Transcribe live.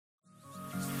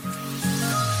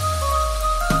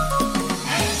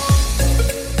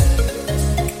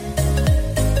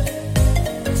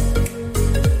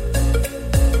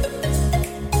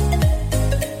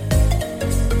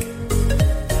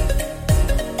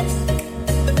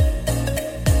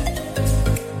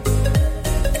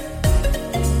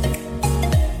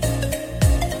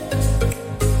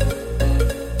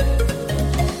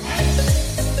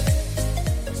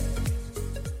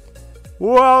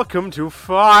Welcome to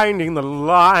Finding the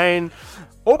Line.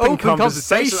 Open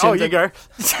conversation. Oh, you go.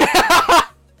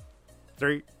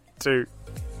 3, 2,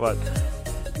 1.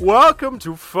 Welcome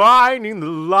to Finding the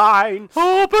Line.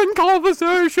 Open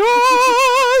conversation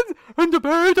and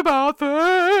debate about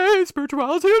faith,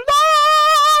 spirituality, and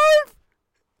life.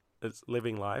 It's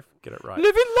living life. Get it right.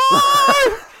 Living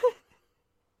life.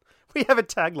 We have a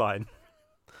tagline.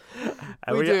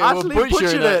 And We we do. utterly We're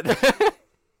butchered butchering it.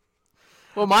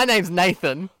 Well, my name's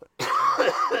Nathan.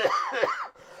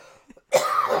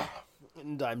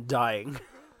 And I'm dying.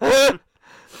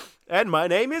 And my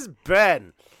name is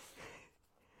Ben.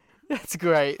 That's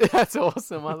great. That's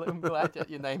awesome. I'm glad that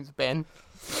your name's Ben.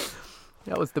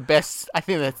 That was the best. I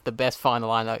think that's the best final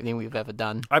line opening we've ever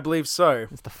done. I believe so.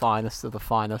 It's the finest of the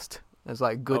finest. It's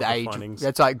like good Of the aged. finings.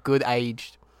 That's like good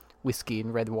aged whiskey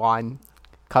and red wine,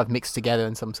 kind of mixed together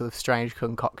in some sort of strange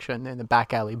concoction in a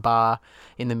back alley bar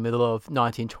in the middle of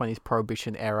 1920s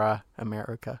Prohibition era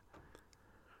America.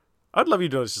 I'd love you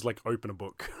to just like open a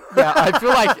book. Yeah, I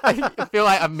feel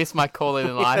like I've missed my calling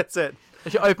in life. That's it. I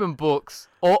should open books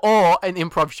or an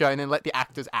improv show and then let the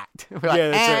actors act. Be like,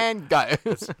 Yeah, that's it. and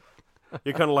go.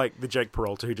 You're kind of like the Jake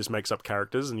Peralta who just makes up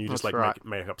characters and you just That's like right.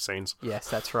 make up scenes. Yes,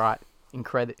 that's right.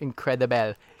 Incredible.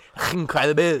 Incredible.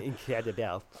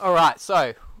 Incredible. All right,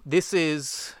 so this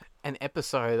is an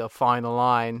episode of Final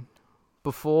Line.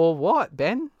 Before what,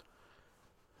 Ben?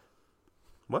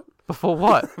 What? Before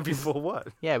what? Before what?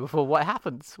 Yeah, before what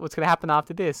happens? What's going to happen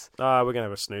after this? We're going to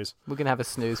have a snooze. We're going to have a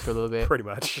snooze for a little bit. Pretty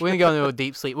much. We're going to go into a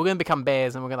deep sleep. We're going to become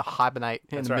bears and we're going to hibernate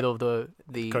in That's the right. middle of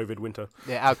the COVID winter.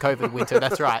 Yeah, our COVID winter.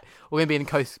 That's right. We're going to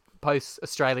be in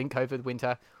post-Australian COVID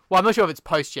winter. Well, I'm not sure if it's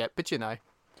post yet, but you know.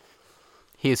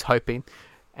 Here's hoping.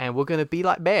 And we're going to be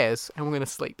like bears and we're going to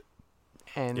sleep.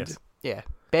 And Yes. yeah,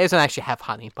 bears don't actually have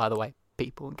honey, by the way,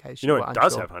 people, in case You know were what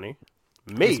does unsure. have honey?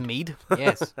 It's Mead. mead.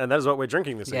 Yes. And that is what we're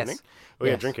drinking this Yes. evening. We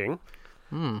are Yes. drinking...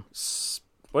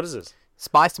 what is this?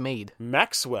 Spiced mead.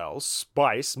 Maxwell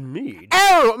Spice Mead.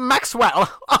 Oh, Maxwell.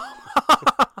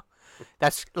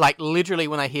 That's like literally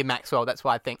when I hear Maxwell, that's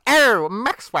why I think, oh,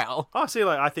 Maxwell. Oh, see,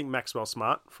 like I think Maxwell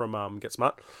Smart from Get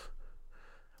Smart.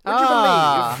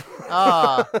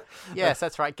 Yes,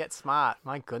 that's right. Get Smart.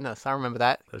 My goodness, I remember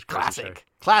that. That's a crazy Classic. show.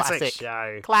 Classic. Classic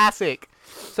show. Classic.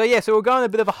 So yeah, so we're going a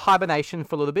bit of a hibernation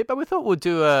for a little bit, but we thought we'd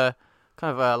do a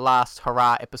kind of a last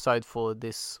hurrah episode for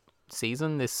this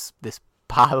season, this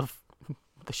part of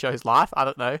the show's life. I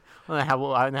don't know. I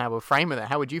don't know how we're framing it.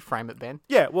 How would you frame it, Ben?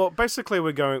 Yeah, well, basically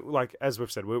we're going, like, as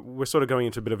we've said, we're sort of going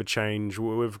into a bit of a change.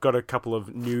 We've got a couple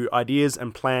of new ideas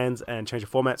and plans and change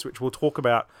of formats, which we'll talk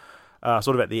about sort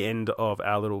of at the end of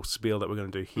our little spiel that we're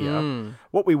going to do here.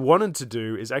 What we wanted to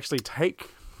do is actually take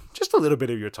just a little bit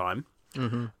of your time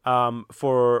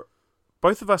for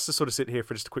both of us to sort of sit here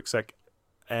for just a quick sec.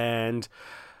 And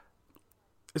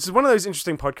this is one of those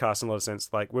interesting podcasts in a lot of sense,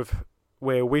 like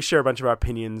where we share a bunch of our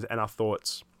opinions and our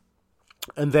thoughts.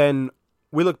 And then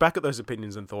we look back at those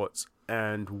opinions and thoughts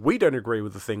and we don't agree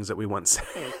with the things that we once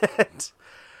said.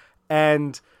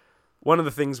 And one of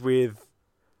the things with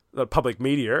the public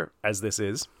media, as this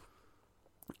is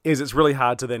it's really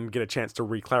hard to then get a chance to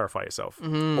re-clarify yourself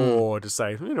or to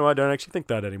say, you know, I don't actually think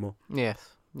that anymore.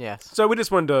 Yes. So we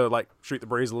just wanted to like shoot the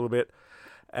breeze a little bit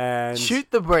and Shoot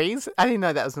the breeze? I didn't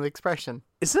know that was an expression.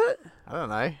 Is it? I don't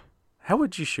know. How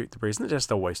would you shoot the breeze? Isn't it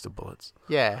just a waste of bullets?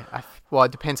 Yeah. Well,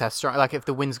 it depends how strong. Like if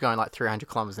the wind's going like 300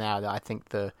 kilometers an hour, I think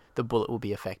the bullet will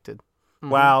be affected.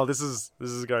 Wow, this is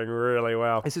going really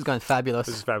well. This is going fabulous.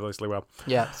 This is fabulously well.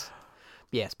 Yes.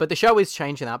 Yes, but the show is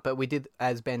changing up, but we did,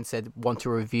 as Ben said, want to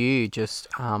review just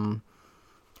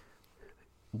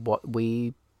what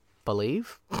we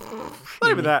believe. Not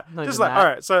even that. Not Just even like, that. all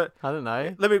right, so I don't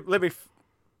know. let me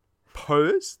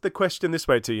pose the question this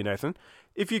way to you, Nathan.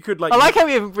 If you could like... I like how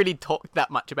we haven't really talked that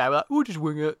much about it. Like, we'll just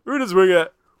wing it. We'll just wing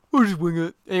it. We'll just wing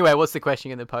it. Anyway, what's the question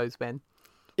you're going to pose, Ben?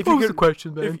 If What you was could, the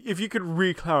question, Ben? if you could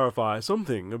re-clarify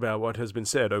something about what has been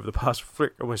said over the past,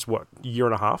 almost, year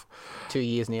and a half? 2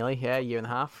 years nearly, yeah, a year and a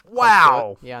half. Wow.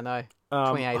 Close to it. Yeah, I know.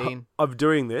 2018. Of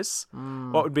doing this,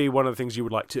 what would be one of the things you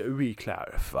would like to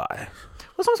re-clarify?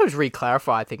 Well, sometimes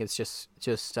re-clarify, I think it's just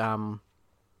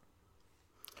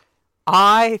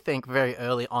I think very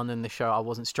early on in the show I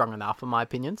wasn't strong enough in my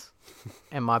opinions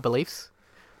and my beliefs.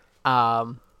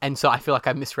 And so I feel like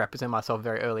I misrepresent myself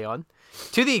very early on.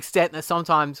 To the extent that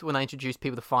sometimes when I introduce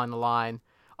people to Find the Line,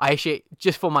 I actually,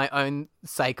 just for my own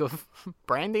sake of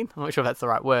branding, I'm not sure if that's the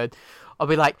right word, I'll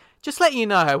be like, just let you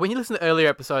know, when you listen to earlier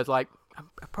episodes, like,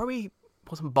 I probably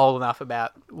wasn't bold enough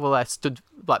about, I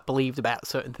believed about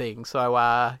certain things.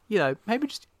 So, maybe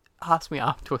just ask me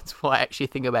afterwards what I actually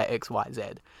think about X, Y, Z.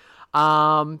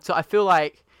 So I feel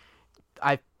like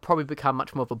I probably become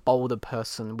much more of a bolder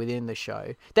person within the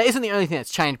show. That isn't the only thing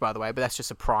that's changed, by the way, but that's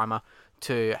just a primer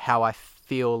to how I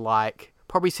feel like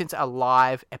probably since a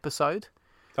live episode.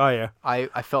 Oh yeah, I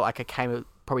felt like I came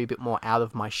probably a bit more out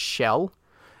of my shell.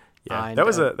 yeah. And, That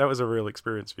was a real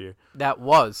experience for you. That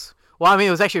was. Well, I mean,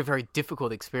 it was actually a very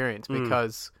difficult experience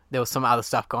because there was some other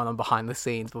stuff going on behind the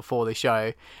scenes before the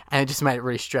show, and it just made it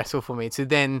really stressful for me to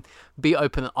then be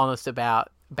open and honest about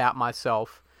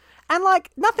myself. And, like,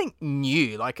 nothing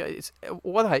new. Like,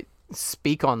 what I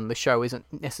speak on the show isn't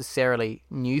necessarily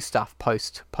new stuff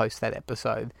post that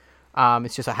episode.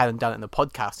 It's just I hadn't done it in the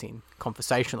podcasting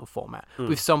conversational format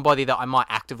with somebody that I might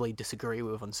actively disagree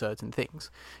with on certain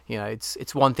things. You know,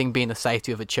 it's one thing being the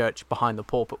safety of a church behind the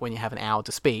pulpit when you have an hour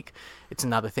to speak. It's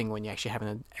another thing when you're actually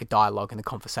having a dialogue and a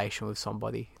conversation with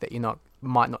somebody that you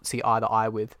might not see eye to eye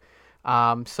with.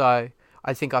 So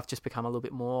I think I've just become a little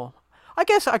bit more, I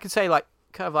guess I could say, like,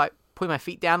 kind of like putting my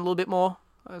feet down a little bit more.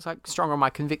 I was like stronger on my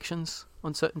convictions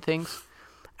on certain things.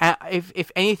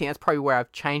 If anything, that's probably where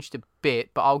I've changed a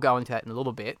bit, but I'll go into that in a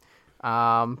little bit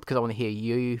because I want to hear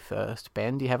you first,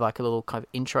 Ben. Do you have like a little kind of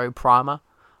intro primer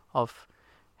of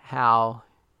how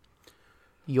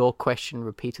your question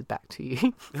repeated back to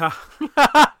you?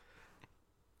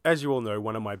 As you all know,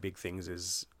 one of my big things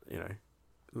is, you know,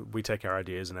 we take our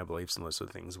ideas and our beliefs and those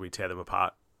sort of things, we tear them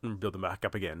apart and build them back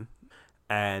up again.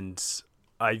 And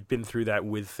I've been through that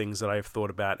with things that I've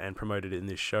thought about and promoted in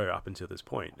this show up until this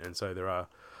point. And so there are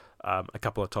a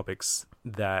couple of topics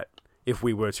that if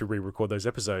we were to re-record those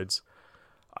episodes,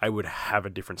 I would have a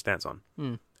different stance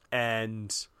on.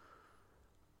 And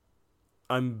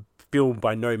I'm feel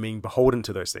by no means beholden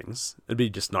to those things. It'd be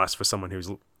just nice for someone who's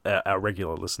our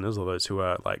regular listeners or those who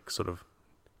are like sort of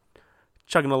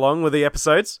chugging along with the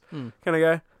episodes, kind of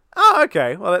go, oh,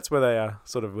 okay, well, that's where they are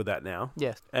sort of with that now.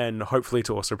 Yes. And hopefully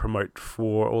to also promote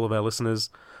for all of our listeners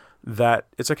that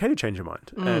it's okay to change your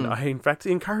mind. And I, in fact,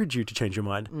 encourage you to change your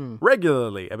mind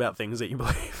regularly about things that you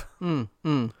believe.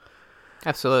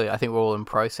 Absolutely. I think we're all in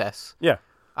process. Yeah.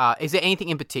 Is there anything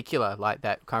in particular like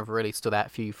that kind of really stood out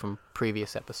for you from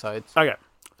previous episodes? Okay.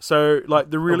 So,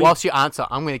 like, the really... Whilst you answer,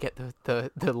 I'm going to get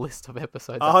the list of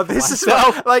episodes. Oh, this is...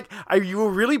 Like, you were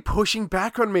really pushing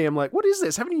back on me. I'm like, what is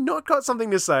this? Haven't you not got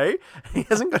something to say? He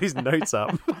hasn't got his notes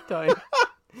up. Don't.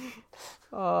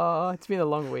 Oh, it's been a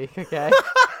long week, okay?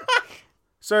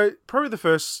 So, probably the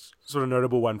first sort of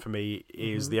notable one for me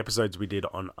is the episodes we did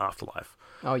on Afterlife.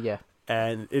 Oh, yeah.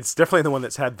 And it's definitely the one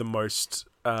that's had the most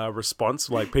response.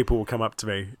 Like, people will come up to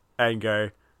me and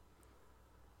go,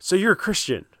 so you're a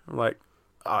Christian? I'm like,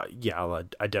 yeah, I'll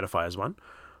identify as one.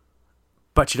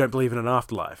 But you don't believe in an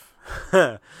afterlife.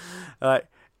 Like,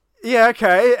 yeah,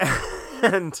 okay.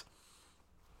 And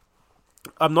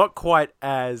I'm not quite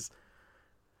as...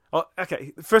 Oh,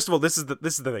 okay. First of all, this is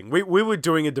the thing. We were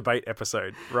doing a debate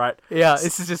episode, right? Yeah,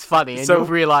 this is just funny, and you'll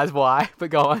realise why. But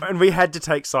go on. And we had to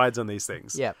take sides on these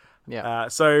things. Yeah, yeah.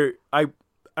 So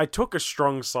I took a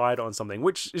strong side on something,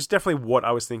 which is definitely what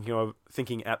I was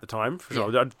thinking at the time. For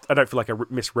sure. Yeah. I don't feel like I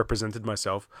misrepresented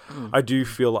myself. I do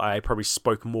feel I probably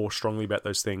spoke more strongly about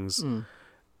those things in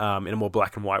a more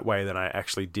black and white way than I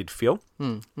actually did feel,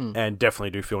 and definitely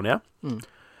do feel now.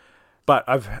 But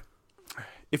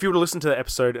if you were to listen to the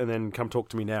episode and then come talk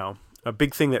to me now, a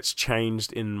big thing that's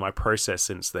changed in my process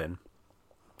since then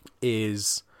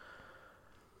is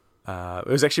it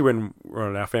was actually when we were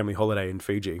on our family holiday in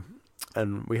Fiji,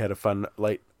 and we had a fun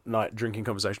late night drinking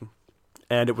conversation,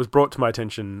 and it was brought to my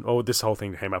attention, this whole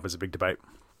thing came up as a big debate,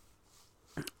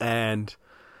 and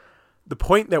the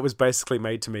point that was basically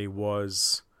made to me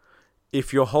was,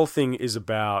 if your whole thing is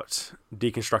about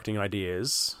deconstructing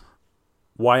ideas,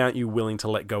 why aren't you willing to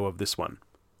let go of this one?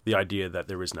 The idea that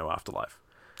there is no afterlife,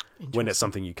 when it's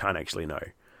something you can't actually know.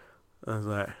 I was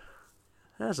like,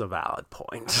 that's a valid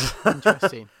point.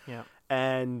 Interesting, yeah.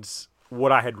 And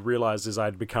what I had realized is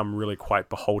I'd become really quite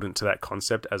beholden to that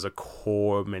concept as a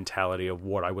core mentality of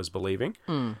what I was believing.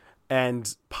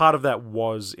 And part of that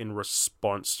was in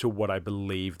response to what I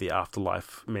believe the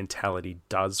afterlife mentality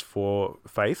does for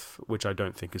faith, which I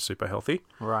don't think is super healthy.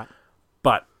 Right.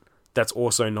 But that's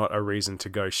also not a reason to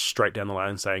go straight down the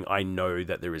line saying, I know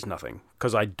that there is nothing.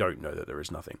 Because I don't know that there is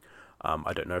nothing.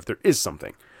 I don't know if there is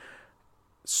something.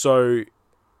 So,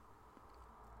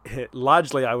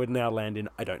 largely I would now land in,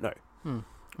 I don't know.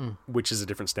 Which is a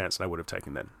different stance than I would have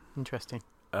taken then. Interesting.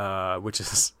 Which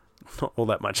is not all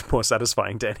that much more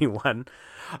satisfying to anyone.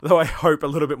 Though I hope a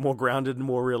little bit more grounded and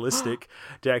more realistic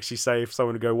to actually say, if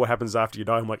someone would go, what happens after you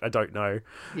die? I'm like, I don't know.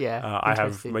 Yeah. I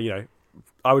have,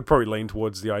 I would probably lean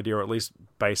towards the idea, or at least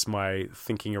base my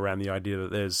thinking around the idea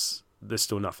that there's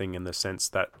still nothing, in the sense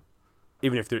that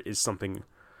even if there is something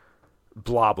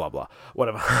blah blah blah,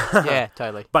 whatever. Yeah,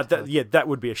 totally. But totally. that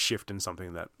would be a shift in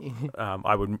something that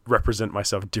I would represent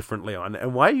myself differently on.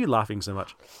 And why are you laughing so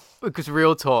much? Because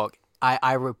real talk,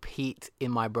 I repeat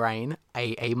in my brain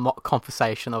a mock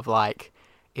conversation of like,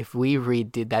 if we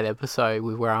redid that episode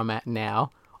with where I'm at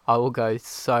now, I will go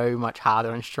so much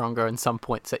harder and stronger in some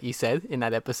points that you said in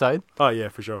that episode. Oh yeah,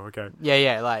 for sure. Okay.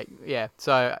 Yeah.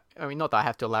 So I mean, not that I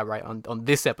have to elaborate on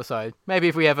this episode. Maybe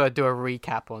if we ever do a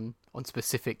recap on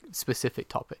specific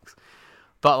topics.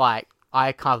 But like,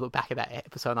 I kind of look back at that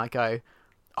episode and I go,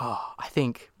 oh, I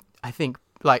think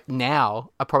like now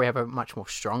I probably have a much more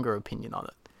stronger opinion on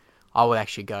it. I would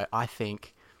actually go, I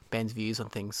think Ben's views on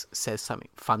things says something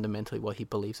fundamentally what he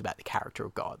believes about the character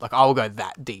of God. Like, I will go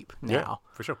that deep now. Yeah,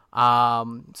 for sure.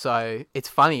 So it's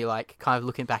funny, like, kind of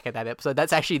looking back at that episode,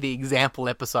 that's actually the example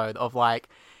episode of, like,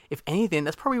 if anything,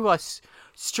 that's probably my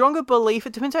stronger belief.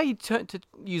 It depends how you turn to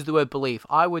use the word belief.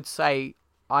 I would say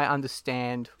I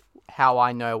understand how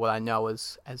I know what I know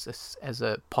as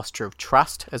a posture of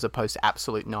trust as opposed to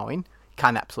absolute knowing. You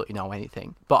can't absolutely know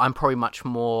anything. But I'm probably much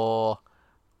more...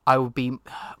 I would be...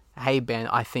 Hey, Ben,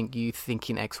 I think you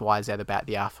thinking X, Y, Z about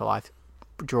the afterlife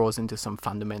draws into some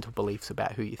fundamental beliefs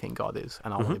about who you think God is,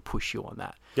 and I want to push you on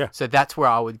that. Yeah. So that's where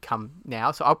I would come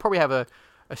now. So I'll probably have a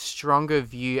stronger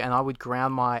view, and I would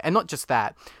ground my... And not just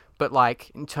that, but, like,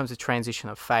 in terms of transition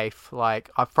of faith, like,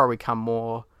 I've probably come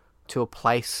more to a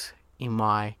place in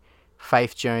my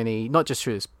faith journey, not just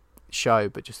through this show,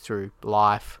 but just through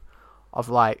life, of,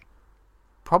 like,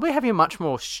 probably having a much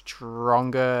more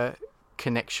stronger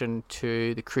connection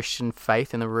to the Christian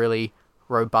faith in a really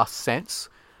robust sense.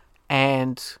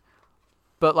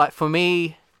 But like for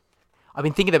me, I've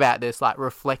been thinking about this, like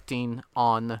reflecting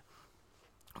on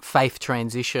faith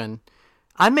transition.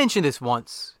 I mentioned this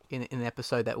once in an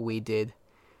episode that we did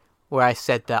where I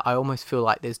said that I almost feel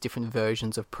like there's different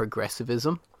versions of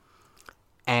progressivism,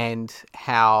 and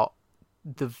how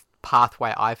the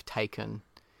pathway I've taken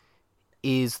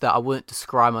is that I wouldn't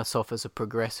describe myself as a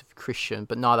progressive Christian,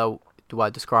 but neither do I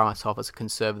describe myself as a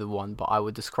conservative one, but I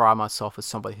would describe myself as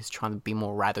somebody who's trying to be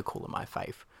more radical in my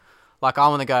faith. Like, I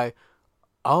want to go,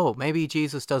 oh, maybe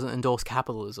Jesus doesn't endorse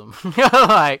capitalism.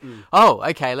 Oh,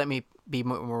 okay, let me be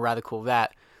more radical with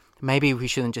that. Maybe we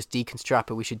shouldn't just deconstruct,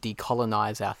 but we should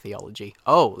decolonize our theology.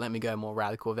 Oh, let me go more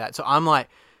radical with that. So I'm like,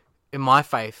 in my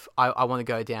faith, I want to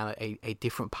go down a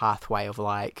different pathway of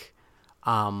like,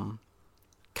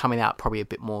 coming out probably a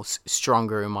bit more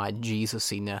stronger in my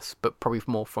Jesus-iness, but probably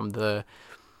more from the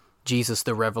Jesus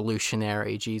the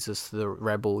revolutionary, Jesus the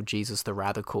rebel, Jesus the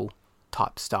radical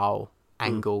type style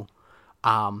angle.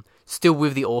 Still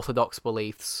with the orthodox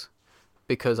beliefs,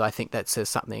 because I think that says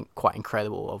something quite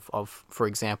incredible of, for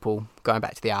example, going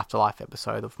back to the afterlife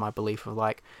episode, of my belief of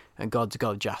like, God's a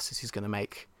God of justice. He's going to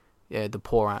make the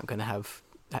poor aren't going to have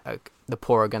the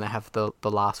poor are going to have the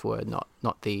last word, not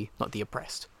the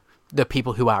oppressed. The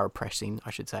people who are oppressing,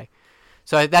 I should say.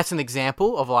 So that's an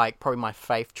example of like probably my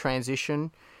faith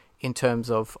transition in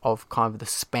terms of kind of the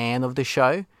span of the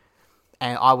show.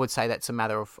 And I would say that's a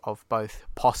matter of both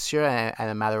posture and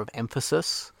a matter of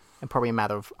emphasis, and probably a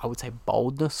matter of, I would say,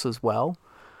 boldness as well.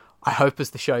 I hope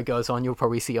as the show goes on, you'll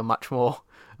probably see a much more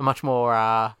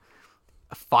feisty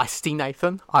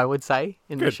Nathan, I would say,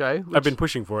 in the show. I've been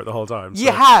pushing for it the whole time. So.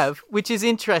 You have, which is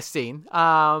interesting.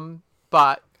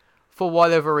 But for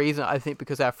whatever reason, I think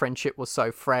because our friendship was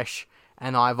so fresh,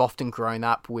 and I've often grown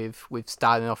up with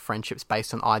starting off friendships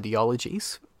based on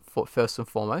ideologies, first and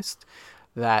foremost,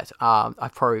 that I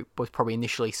was probably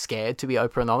initially scared to be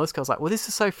open and honest, because I was like, well, this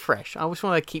is so fresh. I just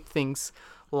want to keep things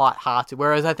lighthearted.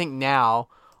 Whereas I think now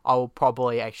I will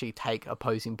probably actually take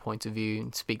opposing points of view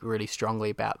and speak really strongly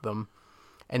about them.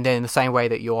 And then in the same way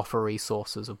that you offer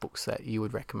resources of books that you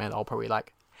would recommend, I'll probably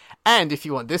like, and if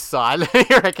you want this side, let me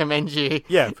recommend you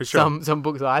for sure. some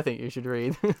books that I think you should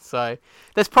read. So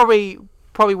that's probably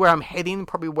where I'm heading,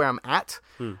 probably where I'm at.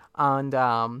 And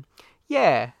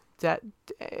that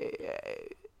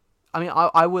I mean,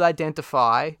 I would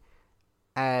identify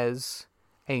as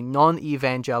a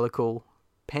non-evangelical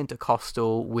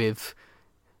Pentecostal with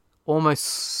almost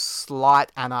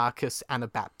slight anarchist,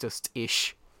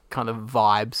 Anabaptist-ish kind of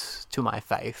vibes to my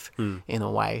faith in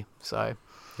a way. So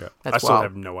yeah, I still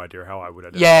have no idea how I would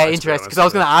identify. Yeah, interesting, because I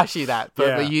was going to ask you that,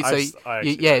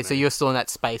 but so you're still in that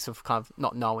space of kind of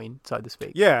not knowing, so to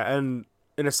speak. Yeah, and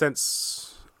in a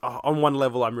sense, on one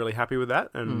level, I'm really happy with that,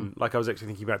 and like I was actually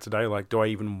thinking about today, like, do I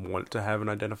even want to have an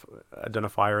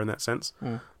identifier in that sense?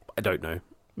 I don't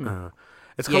know.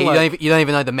 It's kind of like, you don't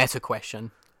even know the meta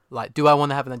question. Like, do I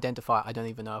want to have an identifier? I don't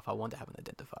even know if I want to have an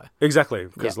identifier. Exactly,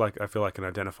 because like I feel like an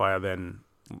identifier then...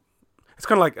 It's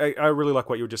kind of like, I really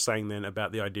like what you were just saying then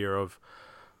about the idea of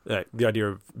the idea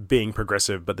of being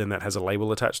progressive, but then that has a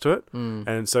label attached to it.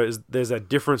 And so there's a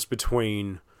difference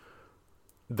between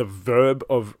the verb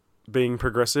of being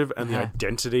progressive and the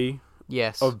identity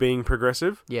Yes. of being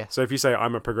progressive. Yes. So if you say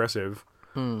I'm a progressive,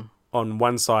 on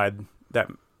one side that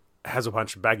has a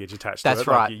bunch of baggage attached That's to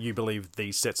it. right. Like you believe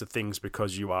these sets of things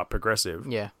because you are progressive.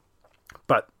 Yeah.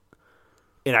 But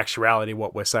in actuality,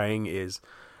 what we're saying is,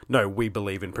 no, we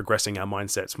believe in progressing our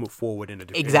mindsets, move forward in a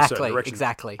certain direction.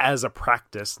 Exactly. As a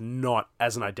practice, not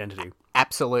as an identity.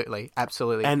 Absolutely.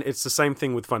 And it's the same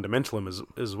thing with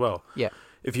fundamentalism as well. Yeah.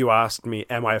 If you asked me,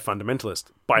 am I a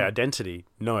fundamentalist? By identity,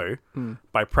 no.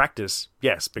 By practice,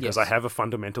 yes, because Yes. I have a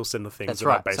fundamental set of things That's that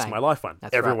right, I base same. my life on.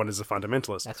 That's Everyone is a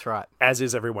fundamentalist. That's right. As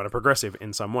is everyone a progressive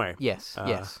in some way. Yes.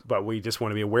 Yes. But we just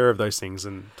want to be aware of those things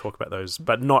and talk about those,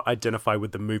 but not identify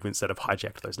with the movements that have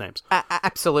hijacked those names.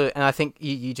 Absolutely. And I think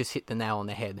you just hit the nail on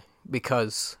the head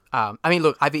because, I mean,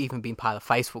 look, I've even been part of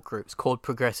Facebook groups called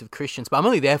Progressive Christians, but I'm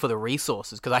only there for the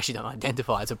resources because I actually don't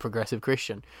identify as a progressive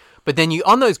Christian. But then you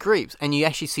on those groups and you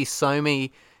actually see so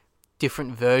many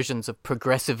different versions of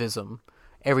progressivism,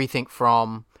 everything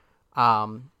from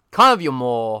kind of your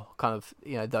more kind of,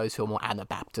 those who are more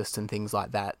Anabaptist and things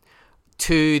like that,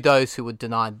 to those who would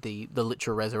deny the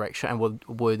literal resurrection and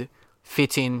would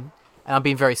fit in. And I'm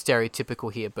being very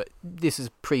stereotypical here, but this is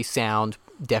pretty sound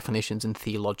definitions in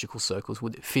theological circles,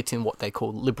 would fit in what they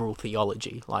call liberal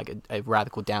theology, like a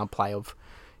radical downplay of,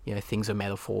 things are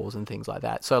metaphors and things like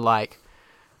that. So, like,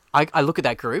 I look at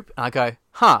that group and I go,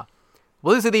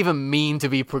 what does it even mean to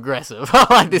be progressive?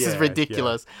 Like, this is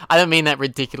ridiculous. Yeah. I don't mean that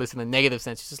ridiculous in a negative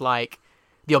sense. It's just like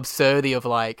the absurdity of,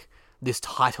 like, this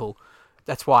title.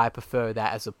 That's why I prefer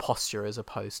that as a posture as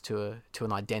opposed to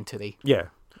an identity. Yeah.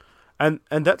 And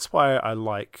that's why I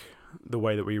like the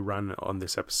way that we run on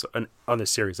this episode, on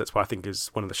this series. That's why I think is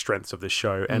one of the strengths of this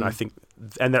show. And I think,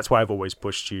 and that's why I've always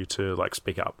pushed you to, like,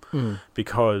 speak up,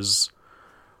 because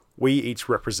we each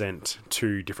represent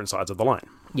two different sides of the line.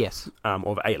 Yes.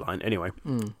 Or the A line, anyway.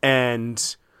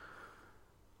 And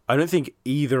I don't think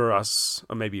either of us,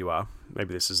 or maybe you are,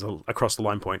 maybe this is across the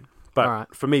line point,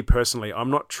 but for me personally, I'm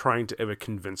not trying to ever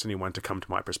convince anyone to come to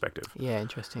my perspective. Yeah,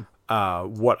 interesting.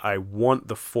 What I want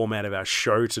the format of our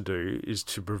show to do is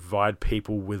to provide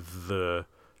people with the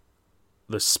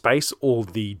space or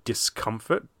the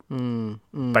discomfort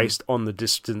based on the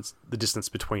distance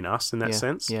between us in that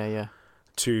sense. Yeah.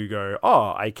 To go,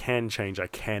 oh, I can change. I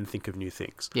can think of new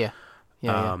things. Yeah.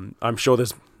 I'm sure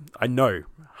I know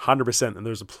 100%, and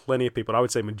there's plenty of people, I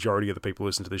would say majority of the people who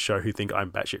listen to this show who think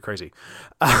I'm batshit crazy.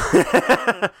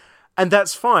 And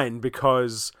that's fine,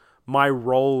 because my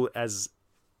role as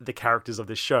the characters of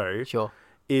this show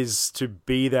is to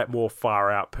be that more far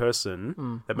out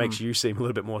person that makes you seem a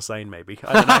little bit more sane, maybe.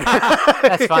 I don't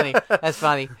know. That's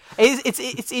funny.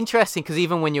 It's interesting, because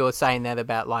even when you were saying that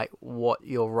about, like, what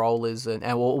your role is and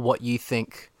what you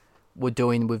think we're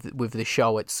doing with the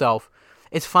show itself,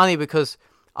 it's funny because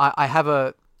I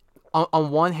have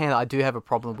on one hand, I do have a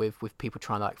problem with people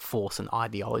trying to, like, force an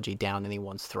ideology down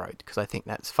anyone's throat, because I think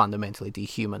that's fundamentally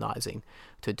dehumanizing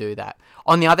to do that.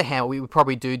 On the other hand, we would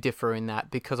probably do differ in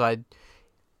that, because it's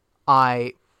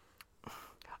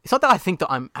not that I think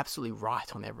that I'm absolutely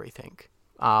right on everything,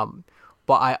 but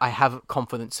I have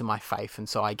confidence in my faith, and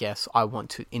so I guess I want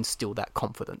to instill that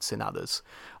confidence in others.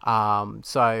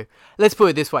 So let's put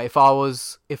it this way: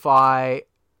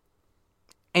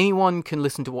 anyone can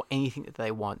listen to anything that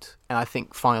they want, and I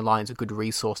think Final Line is a good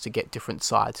resource to get different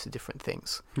sides to different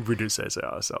things. We do say so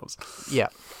ourselves. Yeah.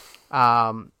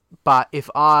 But if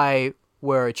I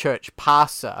were a church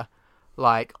pastor,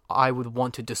 like, I would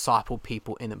want to disciple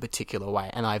people in a particular way,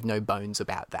 and I have no bones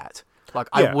about that. Like,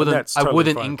 I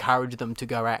wouldn't encourage them to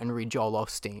go out and read Joel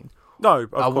Osteen. No,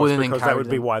 of course, because that would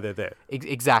be why they're there.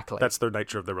 Exactly. That's the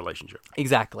nature of the relationship.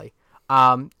 Exactly.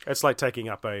 It's like taking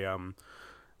up a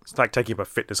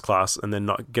fitness class and then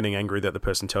not getting angry that the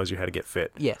person tells you how to get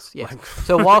fit. Yes.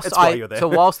 So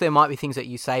whilst there might be things that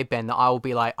you say, Ben, that I will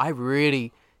be like, I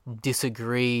really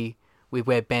disagree with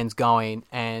where Ben's going,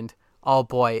 and oh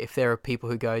boy, if there are people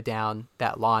who go down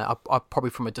that line, I probably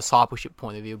from a discipleship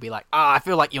point of view be like, I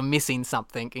feel like you're missing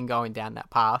something in going down that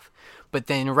path. But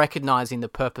then recognizing the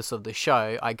purpose of the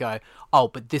show, I go, oh,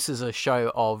 but this is a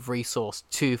show of resource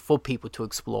for people to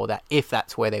explore that if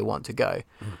that's where they want to go.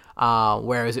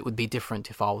 Whereas it would be different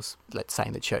if I was, let's say,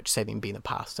 in the church setting, being a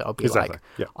pastor. I'd be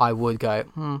I would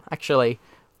go, actually,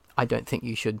 I don't think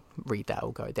you should read that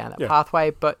or go down that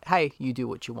pathway. But hey, you do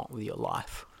what you want with your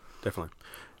life. Definitely.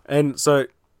 And so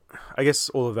I guess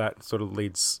all of that sort of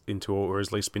leads into, or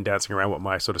at least been dancing around, what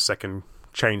my sort of second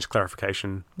change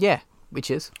clarification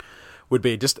which is? Would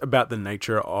be just about the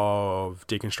nature of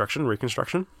deconstruction,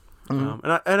 reconstruction.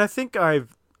 And I think I'm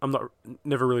not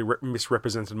never really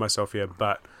misrepresented myself here,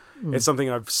 but it's something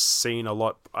I've seen a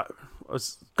lot. I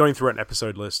was going through an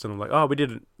episode list, and I'm like, oh, we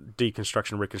did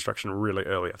deconstruction, reconstruction really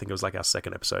early. I think it was like our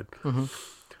second episode. Mm-hmm.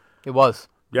 It was.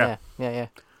 Yeah. Yeah.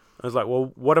 I was like,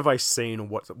 well, what have I seen, or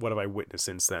what have I witnessed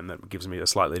since then that gives me a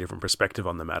slightly different perspective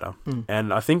on the matter?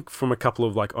 And I think from a couple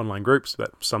of like online groups,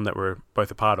 some that we're both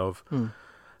a part of,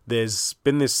 there's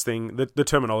been this thing. The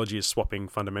terminology is swapping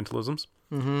fundamentalisms.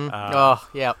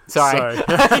 Mm-hmm. Yeah. Sorry. So,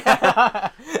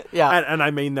 yeah. And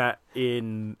I mean that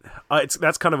in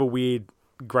that's kind of a weird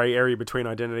grey area between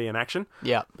identity and action.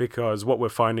 Yeah. Because what we're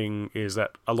finding is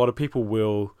that a lot of people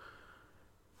will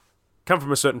come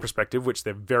from a certain perspective, which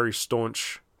they're very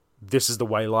staunch. This is the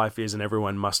way life is, and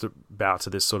everyone must bow to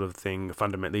this sort of thing.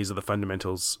 These are the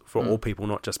fundamentals for all people,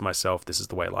 not just myself. This is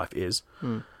the way life is.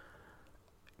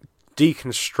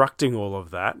 Deconstructing all of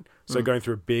that, so going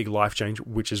through a big life change,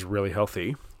 which is really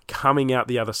healthy, coming out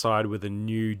the other side with a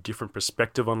new, different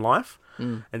perspective on life,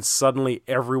 and suddenly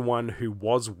everyone who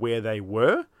was where they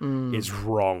were is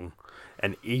wrong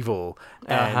and evil,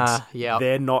 and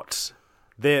they're not.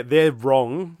 They're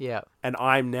wrong, and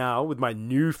I'm now, with my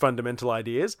new fundamental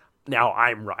ideas, now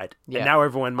I'm right. Yeah. And now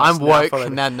everyone must I'm woke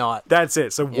and they're not. That's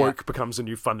it. So woke becomes a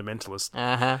new fundamentalist.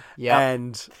 Yeah.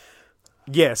 And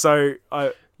yeah, so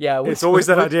it's always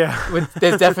that idea.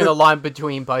 There's definitely a line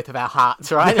between both of our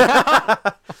hearts, right?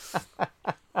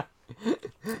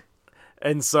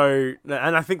 And so,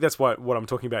 and I think that's what I'm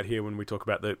talking about here when we talk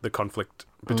about the conflict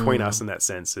between us in that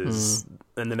sense is,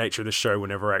 and the nature of the show,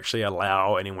 whenever I actually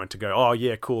allow anyone to go, oh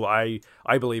yeah, cool, I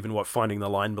believe in what Finding the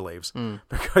Line believes,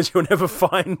 because you'll never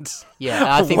find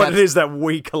I think what it is that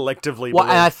we collectively believe.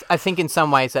 And I think in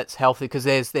some ways that's healthy, because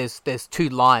there's two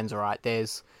lines, right?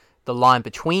 There's the line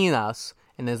between us,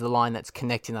 and there's the line that's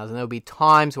connecting us, and there'll be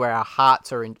times where our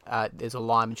hearts are in, there's a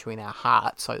line between our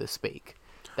hearts, so to speak.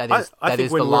 I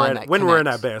think when we're in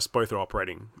our best, both are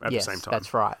operating at the same time.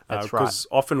 That's right. Because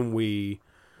often we're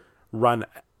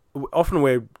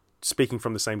speaking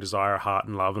from the same desire, heart,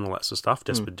 and love, and all that sort of stuff,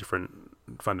 just with different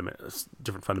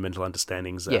fundamental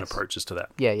understandings and approaches to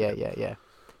that.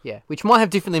 Yeah. Which might have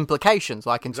different implications,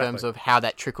 like in terms of how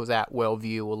that trickles out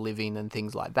worldview or living and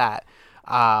things like that.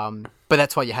 But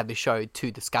that's why you have the show,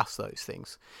 to discuss those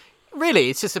things. Really,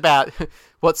 it's just about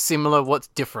what's similar, what's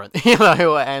different,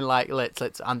 and like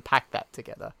let's unpack that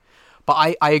together.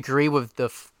 But I agree with the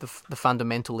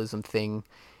fundamentalism thing.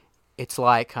 It's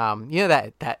like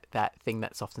that thing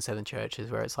that's often said in churches,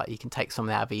 where it's like you can take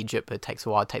someone out of Egypt, but it takes a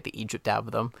while to take the Egypt out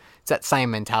of them. It's that same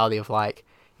mentality of like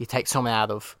you take someone out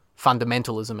of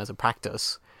fundamentalism as a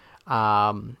practice,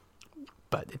 but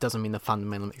it doesn't mean the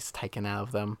fundamentalism is taken out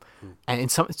of them. And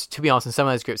to be honest, in some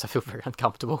of those groups, I feel very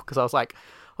uncomfortable, because I was like,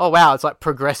 oh wow, it's like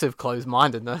progressive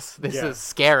closed-mindedness. This is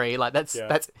scary. Like that's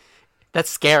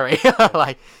scary.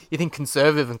 Like you think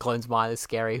conservative and closed-minded is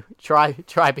scary. Try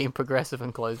being progressive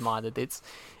and closed-minded. It's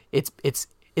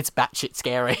batshit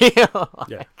scary.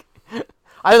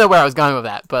 I don't know where I was going with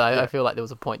that, but I feel like there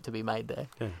was a point to be made there.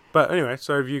 Yeah. But anyway,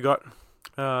 so have you got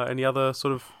any other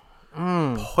sort of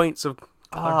points of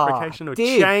clarification or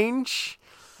change?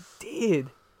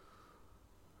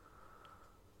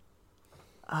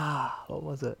 What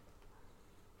was it?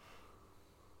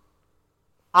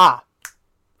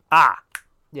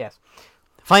 Yes.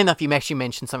 Funny enough, you actually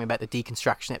mentioned something about the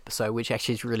deconstruction episode, which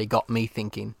actually has really got me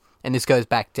thinking. And this goes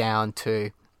back down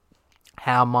to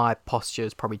how my posture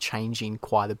is probably changing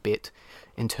quite a bit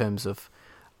in terms of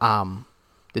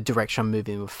the direction I'm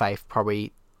moving with faith,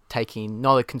 probably taking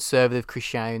not a conservative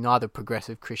Christianity, neither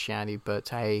progressive Christianity,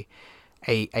 but a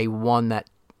one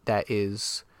that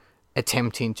is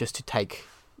attempting just to take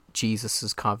Jesus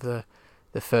as kind of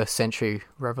the first century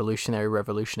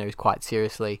revolutionaries quite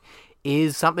seriously,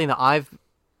 is something that I've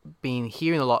been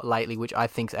hearing a lot lately, which I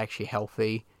think is actually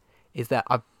healthy, is that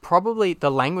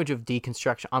the language of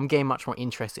deconstruction, I'm getting much more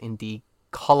interested in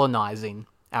decolonizing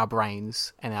our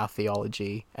brains and our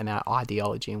theology and our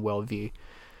ideology and worldview,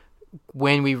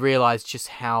 when we realize just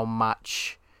how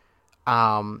much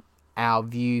our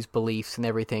views, beliefs, and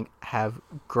everything have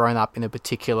grown up in a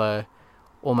particular,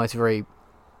 almost very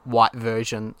white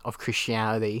version of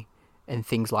Christianity and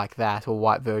things like that, or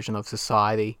white version of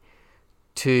society,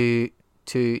 to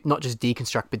not just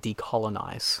deconstruct but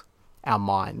decolonize our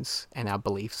minds and our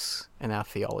beliefs and our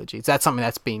theologies. That's something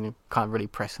that's been kind of really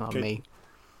pressing on me.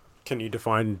 Can you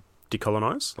define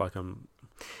decolonize?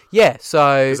 Yeah,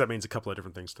 so... because that means a couple of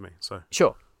different things to me. So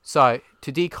sure. So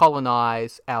to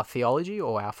decolonize our theology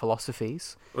or our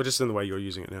philosophies... or just in the way you're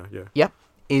using it now, yeah. Yep.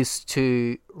 Is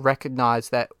to recognize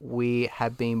that we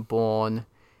have been born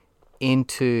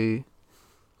into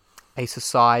a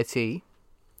society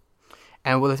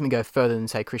And well, let me go further than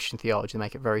say Christian theology,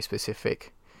 make it very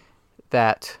specific,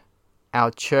 that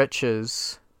our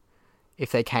churches,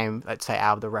 if they came, let's say,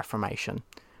 out of the Reformation,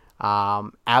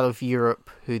 out of Europe,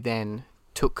 who then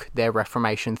took their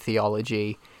Reformation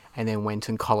theology and then went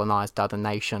and colonized other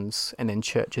nations, and then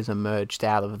churches emerged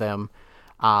out of them,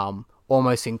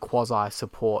 almost in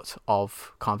quasi-support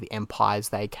of kind of the empires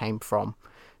they came from,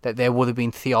 that there would have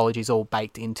been theologies all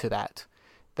baked into that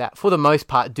for the most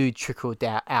part do trickle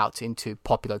out into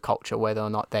popular culture, whether or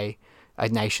not a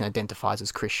nation identifies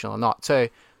as Christian or not. So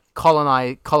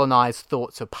colonized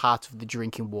thoughts are part of the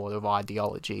drinking water of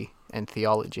ideology and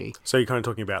theology. So you're kind of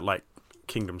talking about like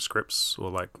kingdom scripts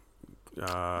or like...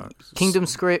 kingdom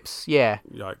scripts, yeah.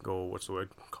 Like, or what's the word?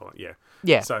 Yeah.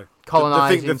 Yeah. So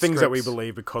colonizing the things that we scripts.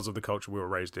 believe because of the culture we were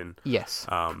raised in. Yes.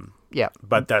 Yeah.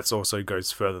 But that's also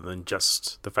goes further than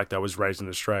just the fact that I was raised in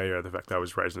Australia, or the fact that I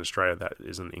was raised in Australia that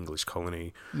is an English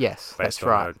colony. Yes, based that's on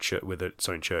right. with its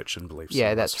own church and beliefs.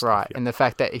 Yeah, and that's stuff, right. yeah. And the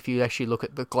fact that if you actually look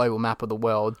at the global map of the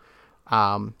world,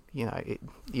 either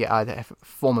have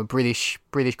former British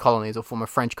colonies or former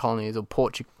French colonies or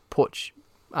Portuguese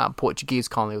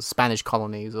colonies or Spanish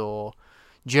colonies or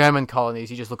German colonies.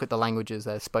 You just look at the languages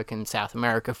that are spoken in South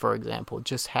America, for example,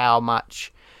 just how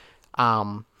much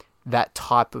that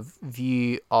type of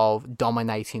view of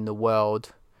dominating the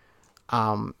world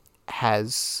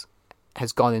has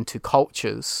gone into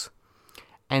cultures,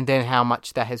 and then how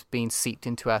much that has been seeped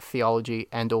into our theology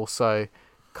and also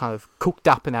kind of cooked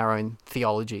up in our own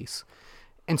theologies.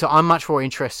 And so I'm much more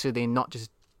interested in not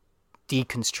just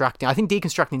deconstructing. I think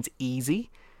deconstructing is easy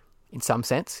in some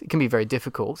sense. It can be very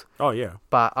difficult. Oh, yeah.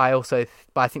 But I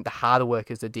think the harder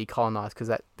work is to decolonize, because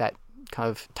that kind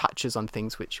of touches on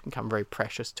things which become very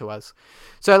precious to us.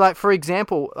 So, like, for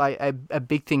example, like a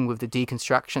big thing with the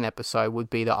deconstruction episode would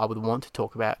be that I would want to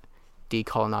talk about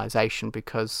decolonization,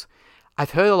 because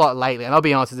I've heard a lot lately, and I'll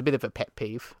be honest, it's a bit of a pet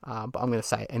peeve, but I'm going to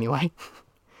say it anyway.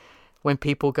 When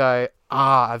people go,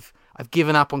 I've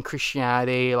given up on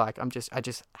Christianity, like I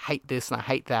just hate this and I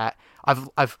hate that.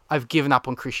 I've given up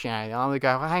on Christianity. And I'm gonna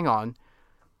go, well, hang on.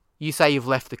 You say you've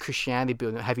left the Christianity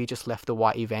building, have you just left the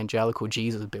white evangelical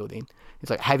Jesus building?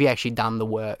 It's like, have you actually done the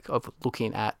work of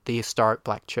looking at the historic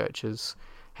black churches?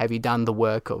 Have you done the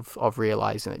work of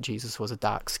realizing that Jesus was a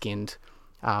dark-skinned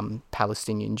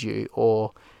Palestinian Jew?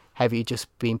 Or have you just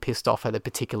been pissed off at a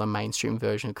particular mainstream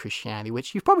version of Christianity,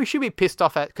 which you probably should be pissed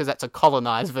off at because that's a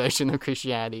colonized version of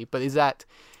Christianity? But is that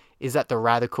the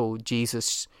radical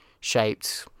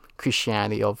Jesus-shaped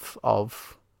Christianity of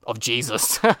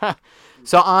Jesus?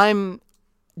 So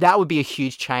that would be a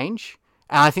huge change,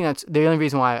 and I think that's the only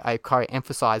reason why I kind of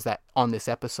emphasize that on this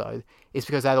episode is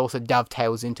because that also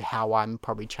dovetails into how I'm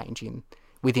probably changing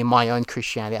within my own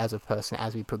Christianity as a person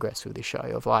as we progress through the show.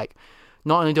 Of like,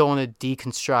 not only do I want to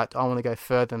deconstruct, I want to go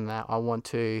further than that. I want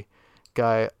to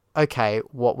go, okay,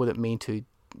 what would it mean to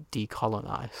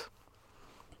decolonize?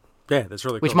 Yeah, that's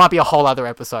really cool. Which might be a whole other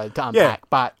episode to unpack,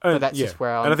 but that's just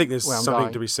where I'm And I think there's something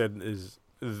going. to be said is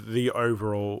the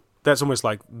overall... That's almost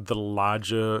like the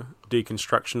larger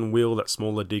deconstruction wheel, that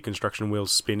smaller deconstruction wheel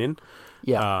spinning.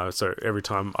 Yeah. So every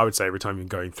time you're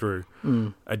going through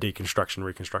a deconstruction,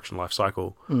 reconstruction life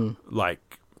cycle,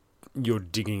 like you're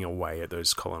digging away at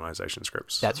those colonization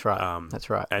scripts. That's right.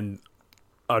 That's right. And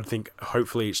I'd think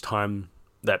hopefully each time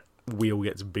that wheel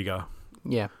gets bigger,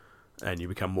 yeah, and you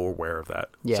become more aware of that.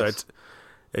 Yes. So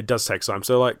it does take time.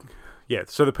 So like, yeah.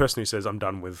 So the person who says I'm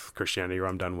done with Christianity or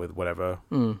I'm done with whatever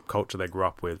culture they grew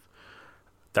up with,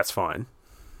 that's fine.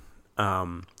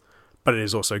 But it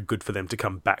is also good for them to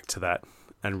come back to that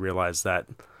and realize that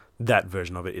that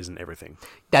version of it isn't everything.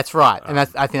 That's right. And I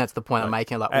think that's the point I'm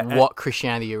making. Like, what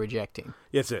Christianity you're rejecting.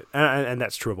 That's it. And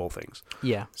that's true of all things.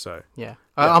 Yeah. So, yeah.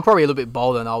 I'm probably a little bit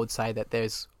bolder, and I would say that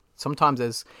sometimes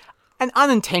there's, and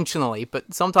unintentionally,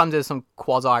 but sometimes there's some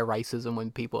quasi-racism when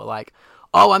people are like,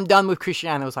 oh, I'm done with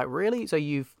Christianity. I was like, really? So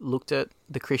you've looked at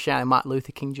the Christianity, Martin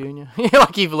Luther King Jr.?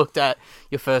 Like, you've looked at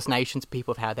your First Nations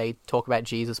people, of how they talk about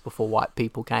Jesus before white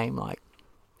people came. Like,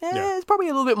 it's probably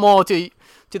a little bit more to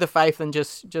the faith than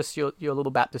just your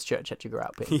little Baptist church that you grew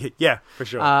up in. Yeah, for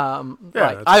sure. I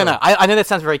don't know. I know that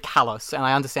sounds very callous, and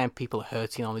I understand people are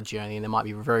hurting on the journey, and there might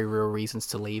be very real reasons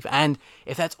to leave. And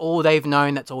if that's all they've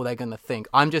known, that's all they're going to think.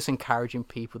 I'm just encouraging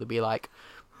people to be like,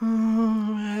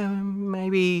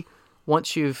 maybe...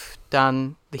 Once you've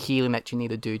done the healing that you need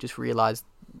to do, just realize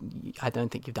I don't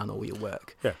think you've done all your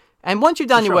work. Yeah. And once you've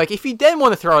done your work, if you then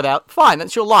want to throw it out, fine,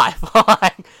 that's your life.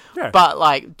 But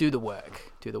like, do the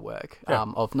work.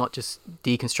 Of not just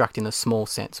deconstructing in a small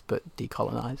sense, but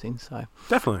decolonizing. So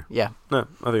definitely. Yeah. No,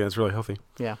 I think that's really healthy.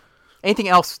 Yeah. Anything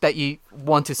else that you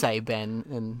want to say,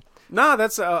 Ben? No,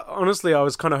 that's honestly, I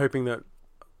was kind of hoping that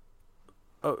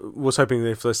was hoping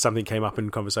if there's something came up in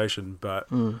conversation, but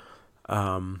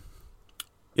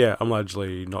yeah, I'm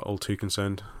largely not all too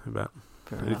concerned about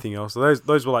anything else.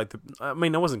 Those were like I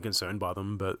mean, I wasn't concerned by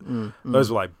them, but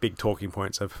those were like big talking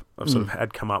points I've sort of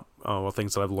had come up, or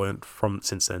things that I've learned from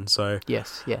since then. So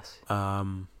yes.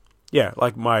 yeah,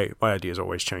 like my ideas are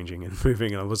always changing and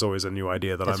moving, and there's always a new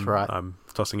idea that I'm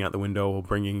tossing out the window or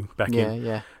bringing back in.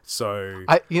 Yeah. So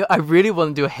I really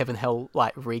want to do a Heaven Hell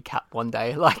like recap one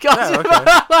day. Like, yeah, okay.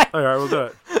 like, all right, we'll do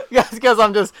it.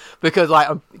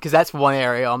 Because that's one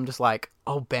area I'm just like,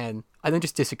 oh Ben, I don't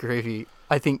just disagree with you.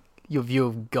 I think your view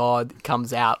of God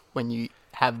comes out when you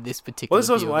have this particular. Well, this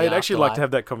was view of I'd the actually like afterlife. to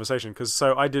have that conversation because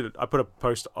I put a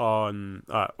post on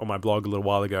my blog a little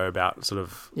while ago about sort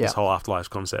of this whole afterlife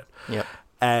concept. Yep.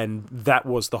 And that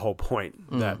was the whole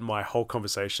point. That my whole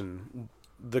conversation,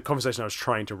 the conversation I was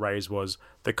trying to raise was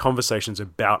the conversations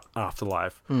about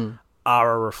afterlife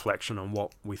are a reflection on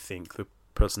what we think the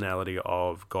personality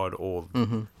of God or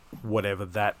whatever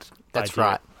that's idea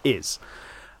right. is.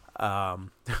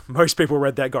 Most people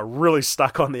read that, got really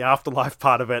stuck on the afterlife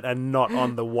part of it and not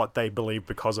on the what they believe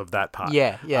because of that part.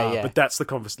 Yeah. But that's the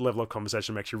level of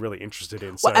conversation I'm actually really interested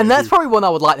in. So Well, and that's probably one I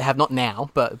would like to have, not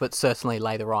now, but certainly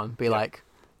later on. Be like,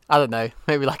 I don't know,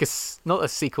 maybe like not a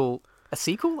sequel. A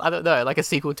sequel? I don't know, like a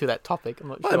sequel to that topic. I'm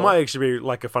not sure. It might actually be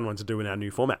like a fun one to do in our new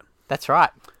format. That's right.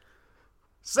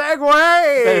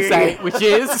 Segway! Better say, which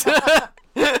is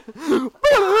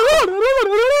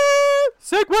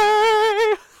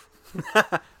Segway.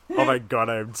 Oh my god,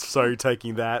 I'm so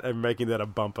taking that and making that a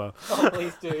bumper. Oh,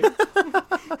 please do.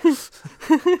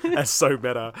 That's so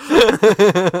better.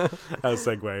 As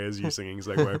Segway, as you singing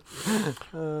Segway.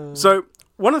 So,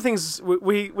 one of the things,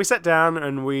 we sat down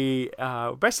and we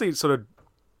basically sort of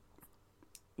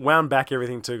wound back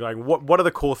everything to going, what are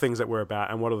the core things that we're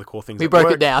about and what are the core things We that broke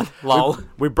work? it down. Lol.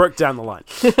 We broke down the line.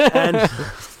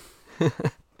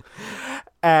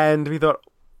 And we thought,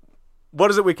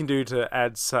 what is it we can do to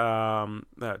add some,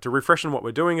 to refreshen what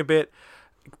we're doing a bit,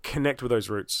 connect with those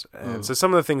roots? And so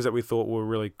some of the things that we thought were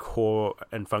really core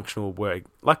and functional were,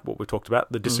 like what we talked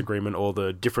about, the disagreement or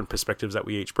the different perspectives that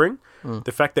we each bring.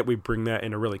 The fact that we bring that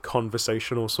in a really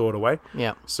conversational sort of way.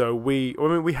 Yeah. So we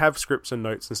have scripts and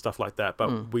notes and stuff like that,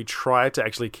 but we try to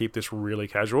actually keep this really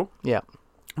casual. Yeah.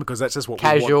 Because that's just what we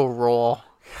want. Casual, raw.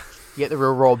 You get the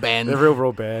real raw Ben. The real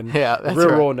raw Ben. Yeah, that's real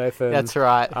right. raw Nathan. That's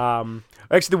right.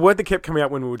 Actually, the word that kept coming out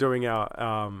when we were doing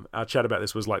our chat about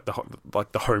this was like the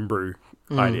homebrew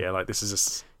idea. Like this is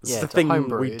the it's a thing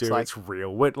homebrew. we It's do. like- It's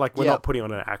real. We're not putting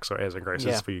on an axe or airs and graces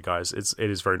Yeah. for you guys. It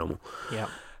is very normal. Yeah.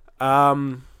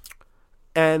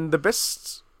 And the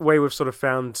best way we've sort of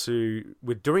found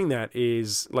with doing that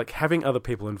is like having other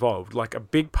people involved. Like a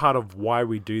big part of why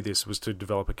we do this was to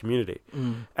develop a community,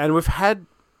 and we've had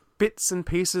bits and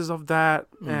pieces of that.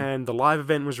 And the live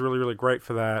event was really, really great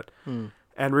for that.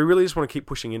 And we really just want to keep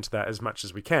pushing into that as much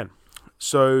as we can.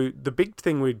 So the big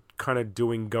thing we're kind of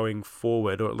doing going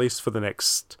forward, or at least for the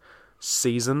next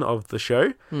season of the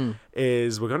show,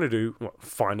 is we're going to do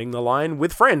Finding the Line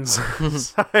with friends.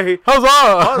 So,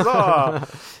 huzzah!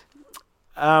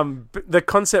 The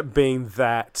concept being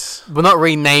that We're not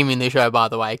renaming the show, by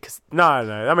the way, because no,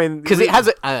 I mean it has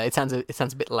it sounds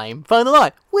a bit lame. Find the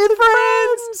line with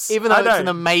friends, even though it's an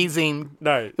amazing.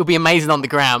 No, It'll be amazing on the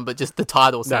ground, but just the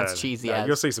title no, sounds cheesy. no, as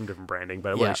you'll see some different branding,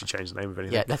 but it won't actually change the name of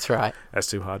anything. Yeah, that's right. That's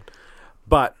too hard.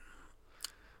 But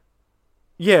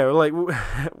yeah, like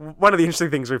one of the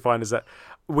interesting things we find is that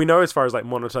we know as far as like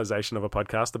monetization of a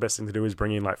podcast, the best thing to do is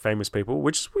bring in like famous people,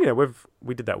 which we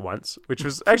did that once, which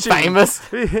was actually Famous.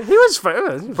 He was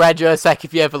famous. Brad Jursak,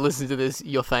 if you ever listen to this,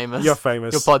 you're famous. You're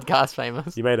famous. Your podcast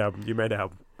famous. You made our.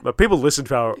 But people listen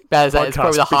to our That podcast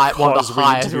is probably one of because the we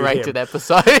highest interviewed rated him.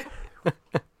 episode.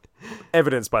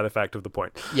 Evidenced by the fact of the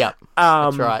point. Yep,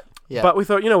 that's right. Yeah. But we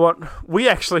thought, you know what? We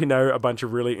actually know a bunch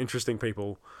of really interesting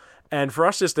people. And for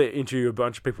us just to interview a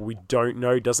bunch of people we don't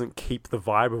know doesn't keep the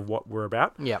vibe of what we're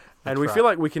about. Yep. And we feel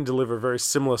like we can deliver very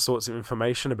similar sorts of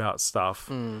information about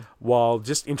stuff while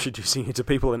just introducing it to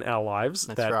people in our lives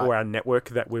or our network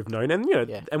that we've known. And,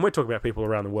 and we're talking about people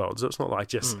around the world. So it's not like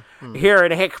just here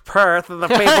in Hick Perth are the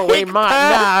people we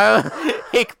might know.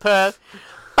 Hick Perth.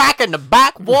 Back in the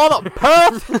backwater,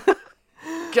 Perth.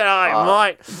 G'day,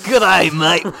 mate. G'day,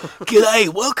 mate. G'day.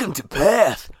 Welcome to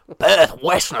Perth. Perth,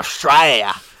 Western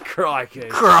Australia.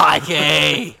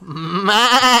 Crikey,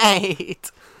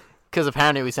 mate. Because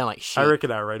apparently we sound like shit. I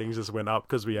reckon our ratings just went up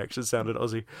because we actually sounded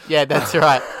Aussie. Yeah, that's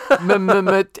right.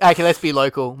 Okay, let's be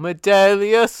local.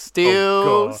 Medallia,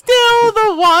 still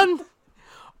the one.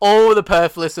 All the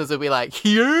Perth listeners will be like,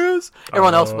 yes.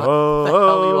 Everyone else, what the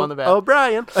hell are you on about?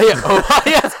 Brian. Oh, yeah. Oh,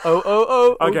 yes.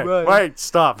 Oh. Okay, right. wait,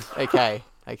 stop. Okay.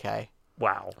 Okay.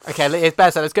 Wow. Okay, it's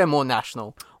better. So let's go more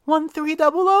national.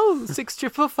 1300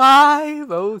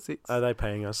 6556. Are they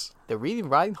paying us? The reading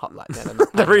writing hotline. No, they're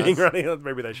not The paying reading us. running.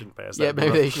 Maybe they shouldn't pay us. Yeah, That'd be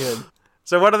maybe rough. they should.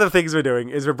 So one of the things we're doing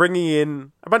is we're bringing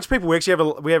in a bunch of people. We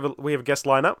actually have a guest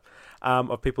lineup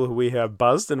of people who we have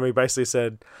buzzed, and we basically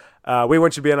said we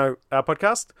want you to be on our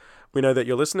podcast. We know that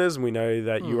you're listeners, and we know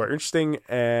that you are interesting,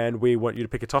 and we want you to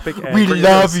pick a topic. And We bring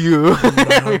love us. you.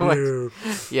 We love you.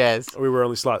 Yes. We were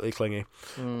only slightly clingy,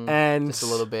 and Just a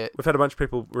little bit. we've had a bunch of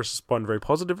people respond very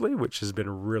positively, which has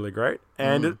been really great.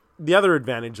 And the other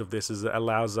advantage of this is it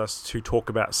allows us to talk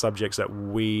about subjects that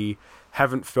we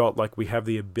haven't felt like we have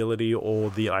the ability or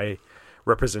the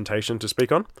representation to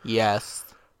speak on, Yes.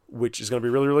 which is going to be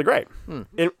really, really great.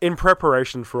 In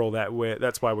preparation for all that,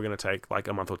 that's why we're going to take like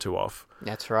a month or two off,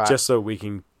 That's right. just so we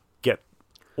can get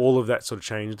all of that sort of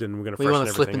changed, and we're going to we freshen want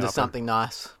to slip everything into up. something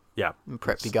nice Yeah. and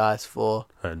prep you guys for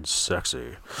And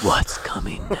sexy. what's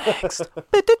coming next.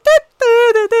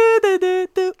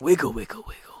 Wiggle, wiggle,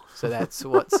 wiggle. So that's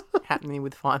what's happening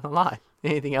with Final Line.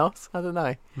 Anything else? I don't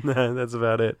know. No, that's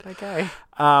about it. Okay.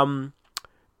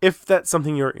 If that's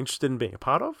something you're interested in being a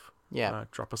part of, Yeah.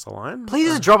 drop us a line. Please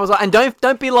just drop us a and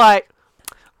don't be like,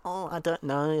 oh, I don't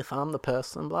know if I'm the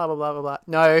person. Blah blah blah blah blah.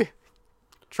 No,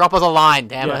 drop us a line.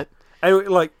 Damn Yeah. it.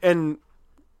 And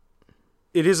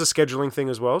it is a scheduling thing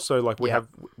as well. So like Yeah.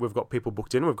 we've got people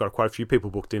booked in. We've got quite a few people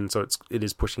booked in. So it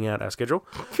is pushing out our schedule.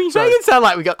 You So- make it sound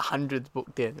like we got hundreds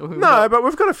booked in. No, but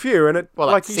we've got a few, and well,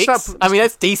 like you six. start. I mean,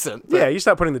 that's decent. but- Yeah, you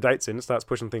start putting the dates in, it starts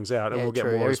pushing things out, and yeah, we'll get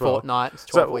true. more Every as well. fortnight. It's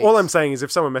 12 So weeks. all I'm saying is,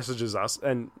 if someone messages us,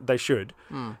 and they should,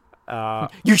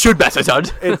 You should message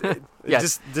us.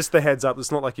 Yes. just the heads up.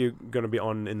 It's not like you're going to be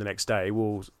on in the next day.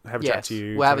 We'll have a chat Yes, to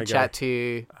you. we'll have a kinda chat to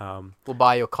you. go, We'll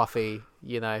buy your coffee.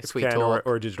 You know, if sweet we can, talk.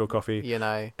 or a digital coffee,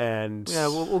 and and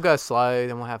we'll go slow.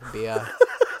 Then we'll have a beer.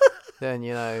 Then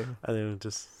and then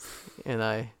just you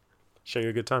know, show you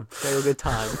a good time. show you a good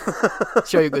time.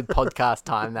 Show you a good podcast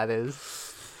time. That is.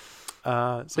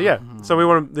 So yeah, so we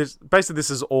want to. Basically, this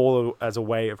is all as a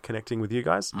way of connecting with you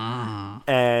guys,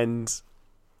 and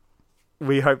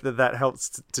we hope that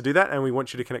helps to do that. And we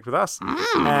want you to connect with us.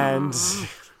 And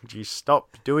you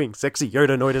stop doing sexy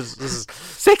Yoda noises. This is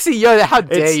Sexy Yoda, how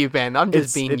dare It's- you, Ben? I'm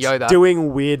just being it's Yoda.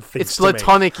 doing weird things. It's to me.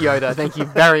 platonic Yoda. Thank you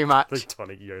very much.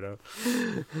 Platonic Yoda.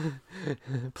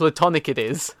 Platonic it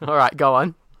is. All right, go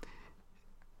on.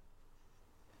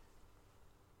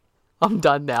 I'm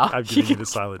done now. I've given you the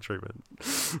silent treatment.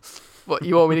 What,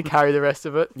 you want me to carry the rest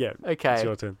of it? Yeah. Okay. It's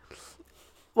your turn.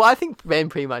 Well, I think Ben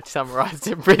pretty much summarised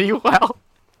it pretty well.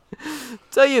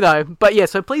 So, you know, but yeah,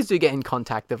 so please do get in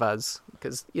contact with us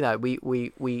because, you know,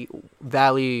 we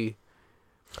value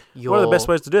your... What are the best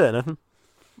ways to do that, Nathan?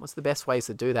 What's the best ways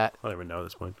to do that? I don't even know at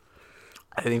this point.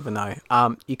 I don't even know.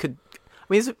 You could...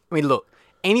 I mean, look,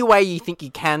 any way you think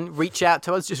you can reach out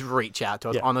to us, just reach out to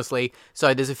us, Yeah. honestly.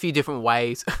 So there's a few different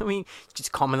ways. I mean,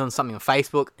 just comment on something on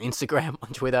Facebook, Instagram,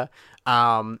 on Twitter.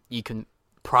 You can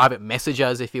private message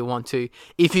us if you want to.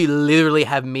 If you literally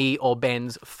have me or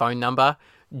Ben's phone number,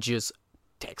 just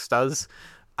text us.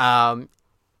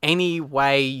 Any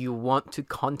way you want to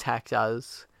contact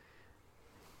us,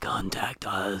 contact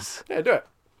us. Yeah, do it.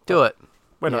 Do it.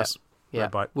 We're Yeah. nice. Yeah, No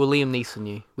bite. we'll Liam Neeson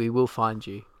you. We will find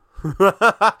you.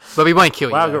 But we won't kill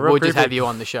you. Wow, though. got real We'll just have creepy. you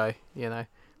on the show, you know,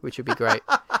 which would be great.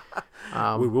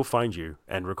 We will find you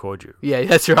and record you Yeah,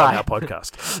 that's on our right.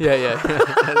 podcast. Yeah,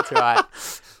 that's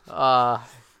right.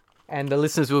 And the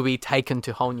listeners will be taken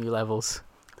to whole new levels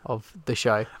of the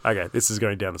show. Okay, this is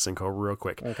going down the sinkhole real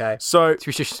quick. Okay. So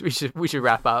So we should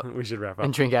wrap up we should wrap up.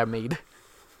 and drink our mead.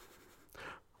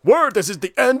 Word, this is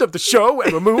the end of the show,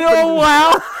 and we're moving. Oh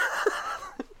wow!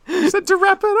 You said to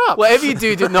wrap it up. Whatever you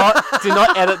do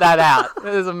not edit that out.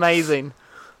 That is amazing.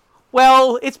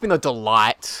 Well, it's been a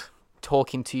delight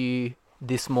talking to you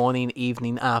this morning,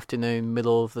 evening, afternoon,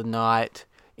 middle of the night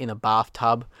in a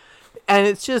bathtub. And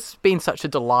it's just been such a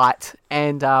delight.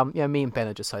 And me and Ben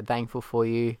are just so thankful for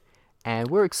you.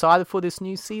 And we're excited for this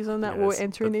new season that Yeah, we're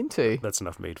entering into. That's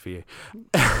enough mead for you.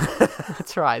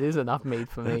 That's right. There's enough mead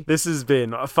for me. This has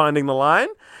been Finding the Line,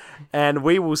 and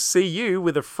we will see you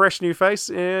with a fresh new face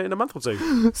in a month or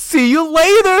two. See you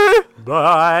later.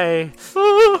 Bye.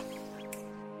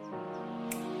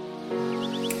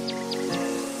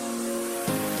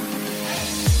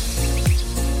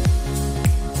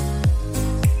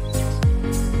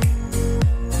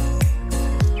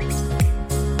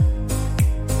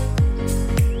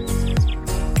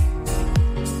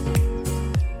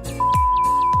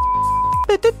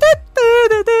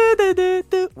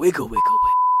 Wiggle, wiggle, wiggle.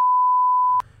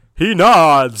 He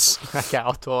nods. Okay,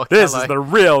 I'll talk. This Hello. is the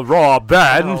real raw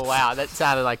band. Oh wow, that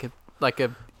sounded like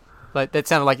a Like that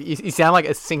sounded like you sound like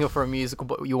a singer for a musical,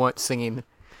 but you weren't singing.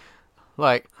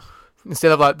 Like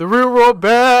instead of like the real raw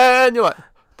band, you're like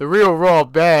the real raw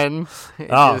band.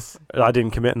 I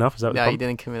didn't commit enough. Is that No, you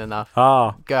didn't commit enough.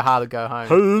 Ah, Go hard or go home.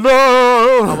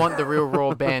 hello. I want the real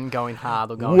raw band going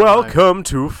hard or going home. Welcome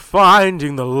to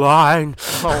Finding the Line.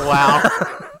 Oh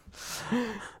wow.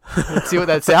 Let's see what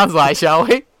that sounds like, shall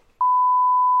we?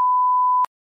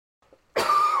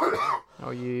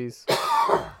 I'll use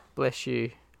bless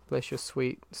you. Bless your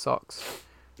sweet socks.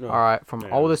 Oh, Alright, from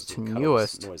yeah, oldest just to cut all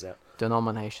newest this noise out.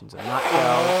 denominations of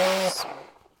nutgirls.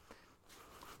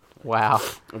 Wow.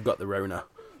 I've got the Rona.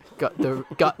 Got the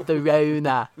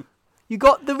Rona. You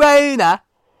got the Rona?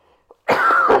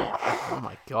 Oh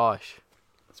my gosh.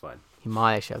 That's fine. You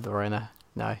might actually have the Rona.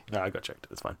 No. No, I got checked.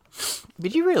 That's fine.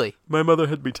 Did you really? My mother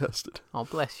had me tested. Oh,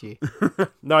 bless you.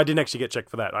 No, I didn't actually get checked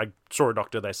for that. I saw a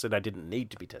doctor. They said I didn't need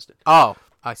to be tested. Oh,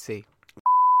 I see.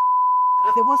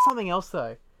 There was something else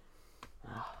though.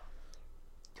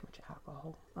 Too much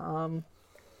alcohol. Oh,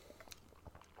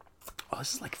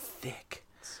 this is like thick.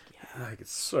 Like,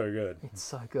 it's so good. It's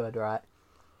so good, right?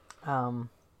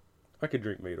 I could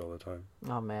drink meat all the time.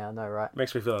 Oh man, I know, right?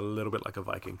 Makes me feel a little bit like a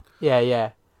Viking. Yeah,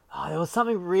 yeah. Oh, there was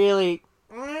something really.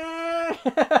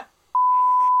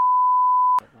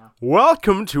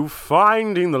 Welcome to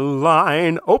Finding the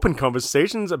Line. Open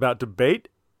conversations about debate.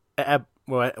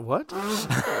 What?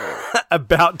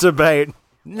 About debate.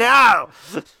 No!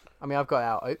 I mean, I've got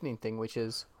our opening thing, which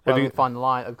is Have where you- we find the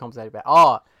line, open conversation about.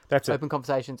 Oh, That's it. open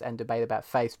conversations and debate about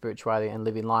faith, spirituality, and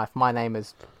living life. My name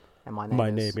is. And my name My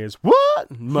is. name is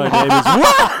what? My name is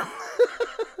what?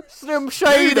 Slim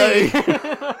Shady!